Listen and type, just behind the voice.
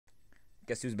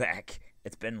Guess who's back?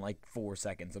 It's been like 4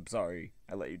 seconds. I'm sorry.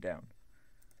 I let you down.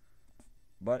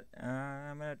 But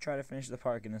I'm going to try to finish the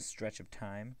park in this stretch of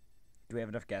time. Do we have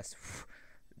enough guests?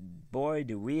 Boy,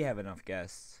 do we have enough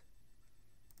guests.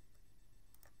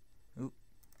 Ooh.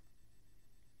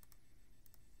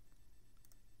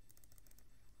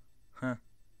 Huh.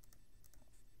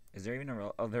 Is there even a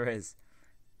roll? Oh, there is.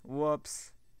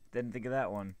 Whoops. Didn't think of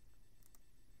that one.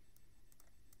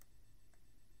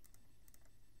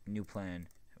 New plan.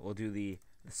 We'll do the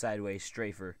sideways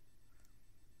strafer.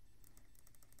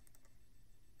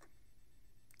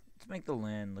 Let's make the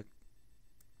land look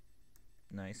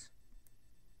nice.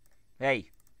 Hey!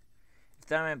 If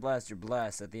Dynamite Blaster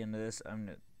blasts at the end of this, I'm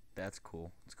gonna... That's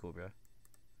cool. That's cool, bro.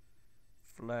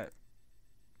 Flat.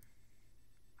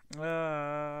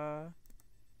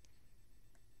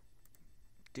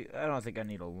 Dude, I don't think I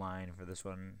need a line for this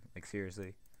one. Like,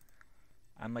 seriously.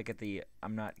 I'm like at the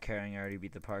I'm not caring, I already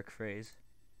beat the park phrase.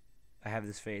 I have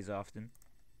this phase often.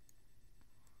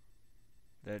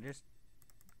 Did I just...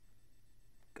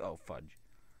 Oh, fudge.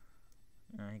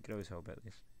 You could always hope, at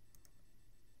least.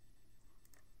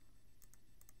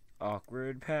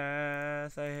 Awkward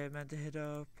path I had meant to hit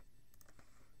up.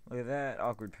 Look at that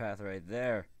awkward path right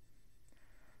there.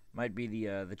 Might be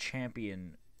the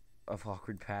champion of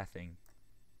awkward pathing.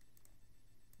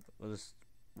 We'll just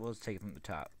take it from the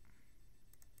top.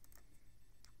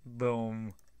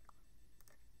 Boom.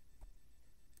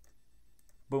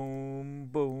 Boom,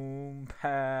 boom,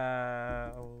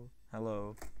 pow.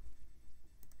 Hello.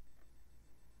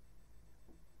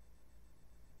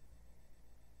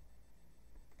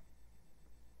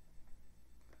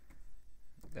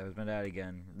 That was my dad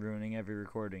again, ruining every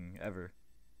recording ever.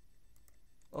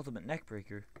 Ultimate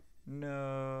neckbreaker.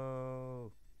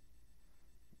 No.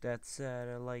 That's sad,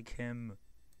 I like him.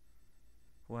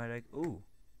 Why'd I... Ooh.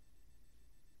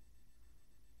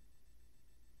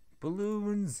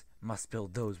 Balloons! Must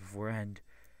build those before end.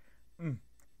 We'll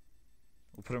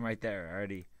put them right there. I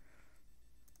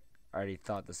already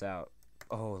thought this out.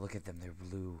 Oh, look at them. They're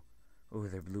blue. Oh,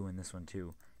 they're blue in this one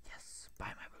too. Yes, buy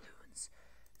my balloons.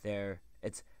 There.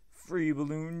 It's free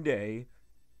balloon day.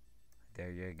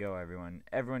 There you go, everyone.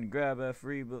 Everyone grab a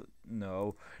free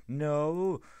No.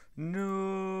 No.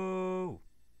 No.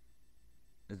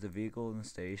 Is the vehicle in the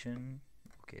station?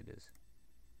 Okay, it is.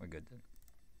 We're good then.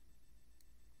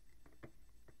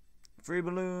 Free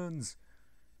balloons.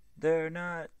 They're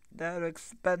not that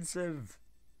expensive.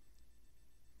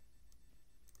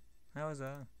 How is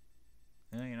that?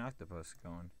 An octopus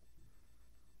going.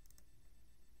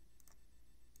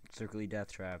 Circly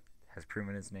Death Trap has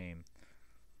proven its name.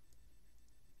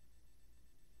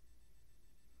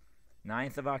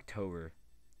 9th of October.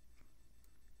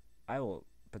 I will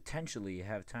potentially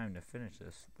have time to finish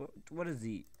this. What is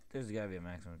the... There's gotta be a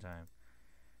maximum time.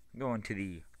 I'm going to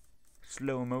the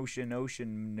slow motion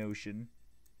ocean notion.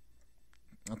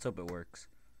 Let's hope it works.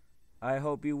 I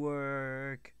hope you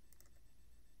work.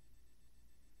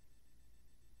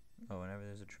 Oh, whenever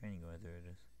there's a train going through, it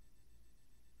is.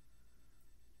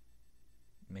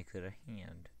 Makes it a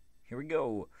hand. Here we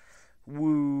go.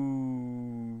 Whoosh.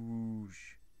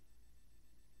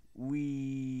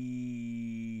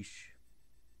 Weesh.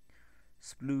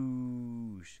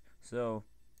 Sploosh. So,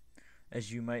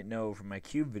 as you might know from my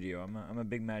cube video, I'm a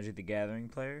big Magic the Gathering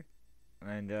player,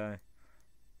 and the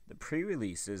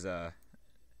pre-release is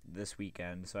this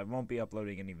weekend, so I won't be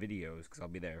uploading any videos because I'll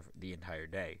be there for the entire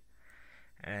day.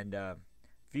 And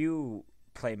if you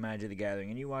play Magic the Gathering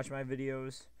and you watch my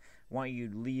videos, I want you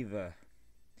to leave a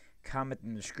comment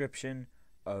in the description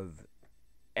of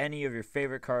any of your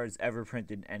favorite cards ever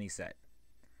printed in any set.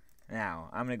 Now,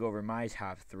 I'm going to go over my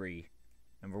top 3.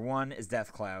 Number 1 is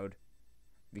Death Cloud,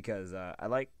 because I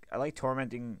like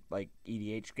tormenting like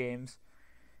EDH games,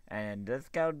 and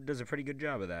Death Cloud does a pretty good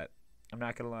job of that. I'm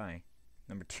not going to lie.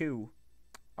 Number 2,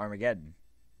 Armageddon,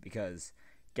 because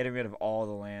getting rid of all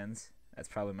the lands, that's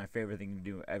probably my favorite thing to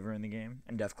do ever in the game,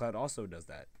 and Death Cloud also does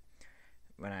that.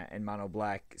 When in mono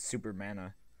black, super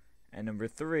mana. And number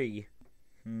 3,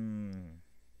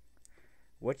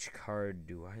 which card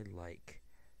do I like?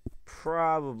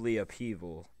 Probably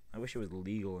Upheaval. I wish it was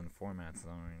legal in formats,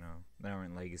 though. You know, that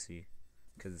aren't Legacy,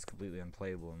 because it's completely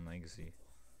unplayable in Legacy.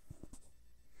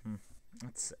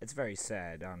 It's very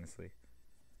sad, honestly.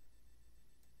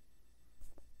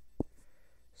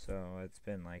 So it's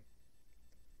been like,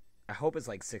 I hope it's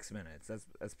like 6 minutes.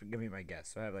 That's gonna be my guess.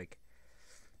 So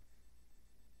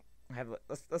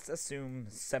let's assume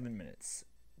 7 minutes.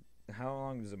 How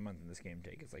long does a month in this game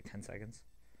take? It's like 10 seconds.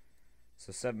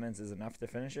 So 7 minutes is enough to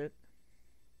finish it.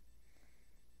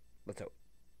 Let's hope.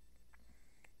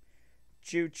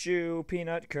 Choo choo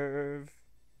peanut curve.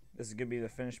 This is gonna be the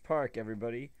finished park,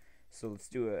 everybody. So let's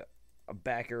do a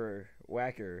backer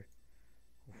whacker.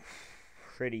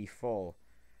 Pretty full.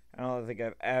 I don't think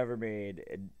I've ever made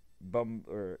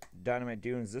a Dynamite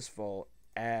Dunes this full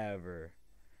ever.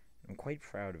 I'm quite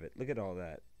proud of it. Look at all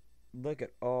that. Look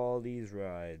at all these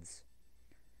rides.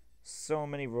 So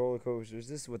many roller coasters.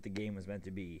 This is what the game was meant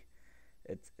to be.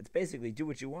 It's basically do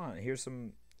what you want. Here's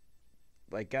some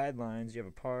like guidelines. You have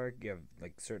a park, you have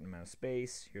like a certain amount of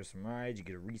space. Here's some rides, you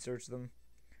get to research them.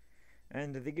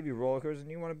 And they give you roller coasters and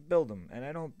you want to build them. And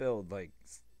I don't build like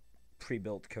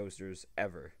pre-built coasters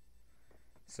ever.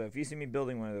 So if you see me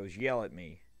building one of those, yell at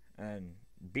me and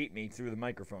beat me through the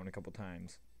microphone a couple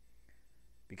times.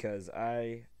 Because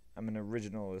I am an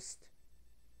originalist.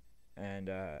 And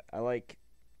I like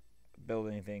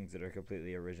building things that are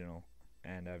completely original.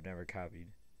 And I've never copied.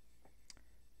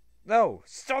 No!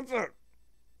 Stop it!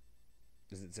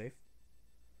 Is it safe?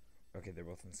 Okay, they're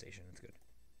both in the station. It's good.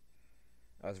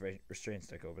 I was restraint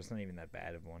stuck over. It's not even that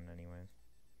bad of one, anyways.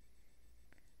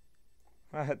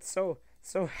 Wow, it's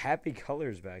so happy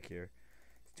colors back here.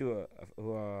 Let's do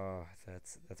oh,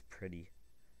 that's pretty.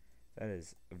 That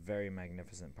is a very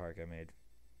magnificent park I made.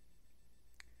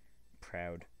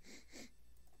 Proud.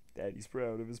 Daddy's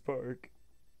proud of his park.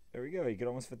 There we go. You could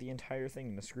almost fit the entire thing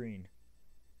in the screen.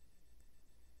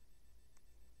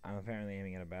 I'm apparently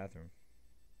aiming at a bathroom.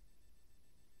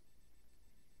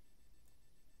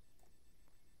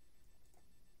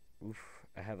 Oof,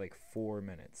 I have like 4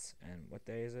 minutes. And what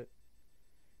day is it?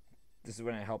 This is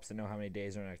when it helps to know how many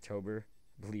days are in October.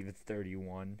 I believe it's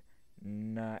 31.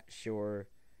 Not sure.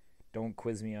 Don't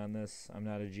quiz me on this. I'm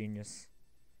not a genius.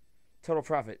 Total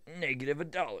profit,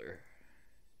 -$1.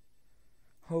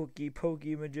 Hokey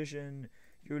pokey magician.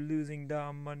 You're losing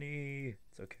dumb money.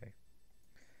 It's okay.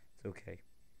 It's okay.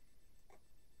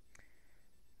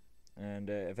 And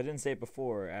if I didn't say it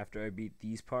before, after I beat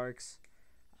these parks,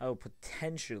 I will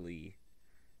potentially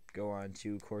go on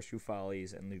to Corkscrew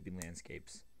Follies and Loopy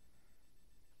Landscapes.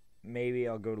 Maybe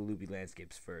I'll go to Loopy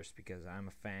Landscapes first because I'm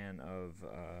a fan of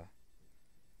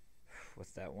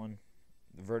what's that one?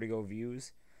 The Vertigo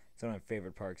Views. It's one of my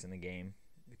favorite parks in the game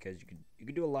because you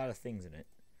could do a lot of things in it.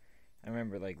 I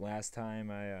remember like last time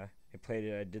I played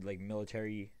it, I did like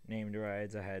military named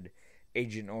rides. I had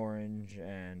Agent Orange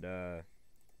and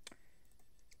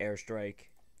Airstrike,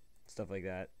 stuff like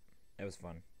that. That was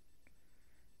fun.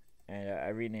 And I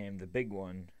renamed the big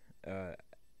one.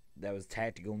 That was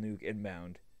Tactical Nuke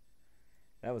Inbound.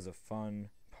 That was a fun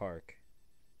park.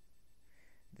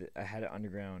 I had an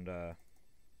underground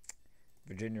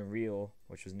Virginia Reel,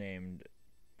 which was named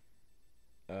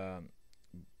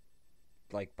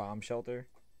like Bomb Shelter.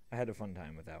 I had a fun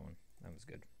time with that one. That was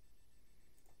good.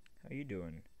 How you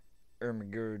doing,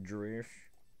 Ermagerdriff?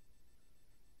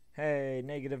 Hey,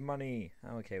 negative money.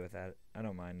 I'm okay with that. I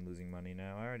don't mind losing money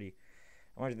now. I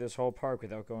went to this whole park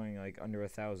without going like under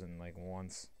 1,000 like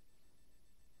once.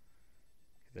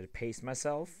 I paced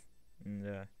myself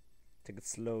and took it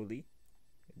slowly.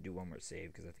 Do one more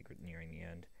save because I think we're nearing the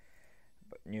end.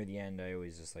 But near the end, I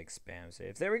always just like spam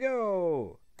saves. There we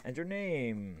go. Enter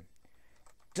name.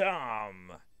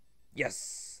 Tom.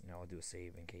 Yes. Now I'll do a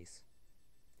save in case.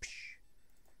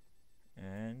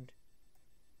 And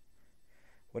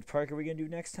what park are we gonna do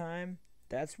next time?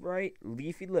 That's right,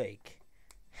 Leafy Lake.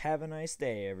 Have a nice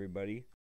day, everybody.